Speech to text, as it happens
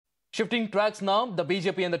Shifting tracks now, the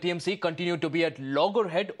BJP and the TMC continue to be at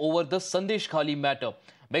loggerhead over the Sandeshkhali matter.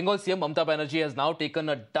 Bengal CM Mamata Banerjee has now taken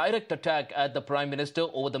a direct attack at the Prime Minister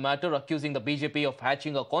over the matter, accusing the BJP of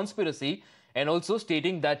hatching a conspiracy and also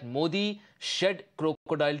stating that Modi shed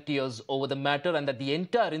crocodile tears over the matter and that the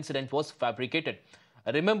entire incident was fabricated.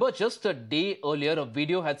 Remember, just a day earlier, a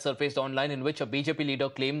video had surfaced online in which a BJP leader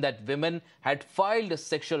claimed that women had filed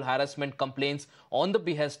sexual harassment complaints on the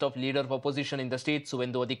behest of leader of opposition in the state,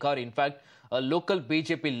 Suvendu Adhikari. In fact, a local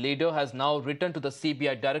BJP leader has now written to the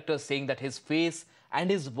CBI director saying that his face and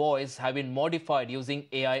his voice have been modified using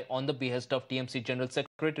AI on the behest of TMC General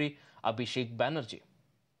Secretary Abhishek Banerjee.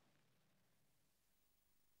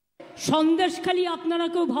 Sandeshkhali আপনারা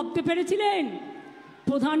কেউ ভাবতে পেরেছিলেন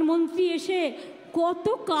প্রধানমন্ত্রী এসে কত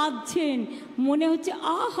কাঁদছেন মনে হচ্ছে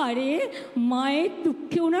আহারে মায়ের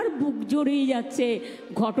দুঃখে ওনার বুক জড়িয়ে যাচ্ছে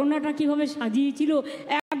ঘটনাটা কিভাবে সাজিয়েছিল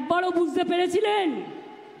একবারও বুঝতে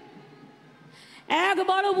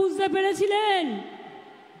পেরেছিলেন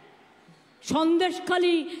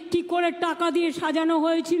সন্দেশখালি কি করে টাকা দিয়ে সাজানো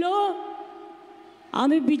হয়েছিল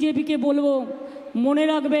আমি বিজেপিকে বলবো মনে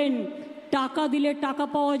রাখবেন টাকা দিলে টাকা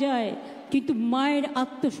পাওয়া যায় কিন্তু মায়ের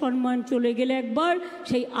আত্মসম্মান চলে গেলে একবার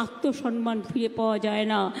সেই আত্মসম্মান ফিরে পাওয়া যায়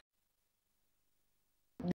না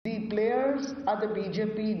The players are the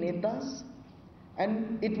BJP netas and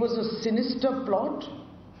it was a sinister plot.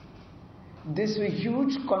 This was a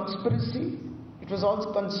huge conspiracy. It was also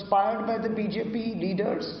conspired by the BJP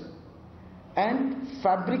leaders and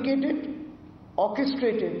fabricated,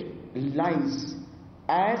 orchestrated lies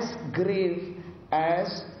as grave as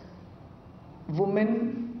women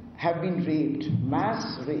have been raped, mass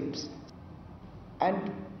rapes. And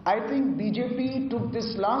I think BJP took this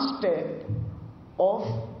last step of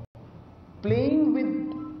playing with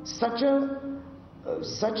such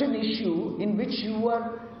an issue in which you are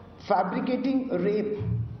fabricating rape,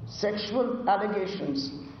 sexual allegations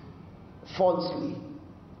falsely.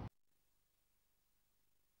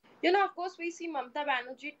 You know, of course, we see Mamata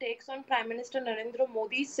Banerjee takes on Prime Minister Narendra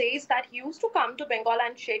Modi, says that he used to come to Bengal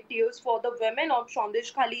and shed tears for the women of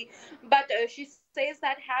Sandeshkhali. But she says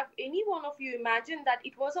that have any one of you imagined that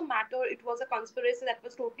it was a matter, it was a conspiracy that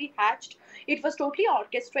was totally hatched, it was totally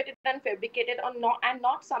orchestrated and fabricated and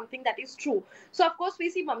not something that is true. So, of course, we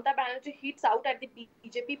see Mamata Banerjee hits out at the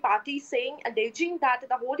BJP party saying, alleging that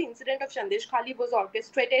the whole incident of Sandeshkhali was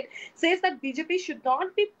orchestrated, says that BJP should not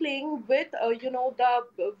be playing with,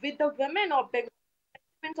 with the women of Bengal.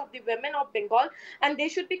 Of the women of Bengal, and they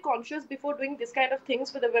should be conscious before doing this kind of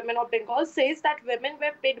things with the women of Bengal. Says that women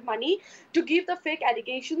were paid money to give the fake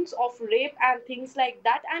allegations of rape and things like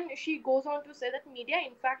that, and she goes on to say that media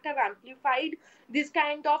in fact have amplified this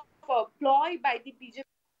kind of ploy by the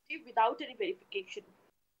BJP without any verification.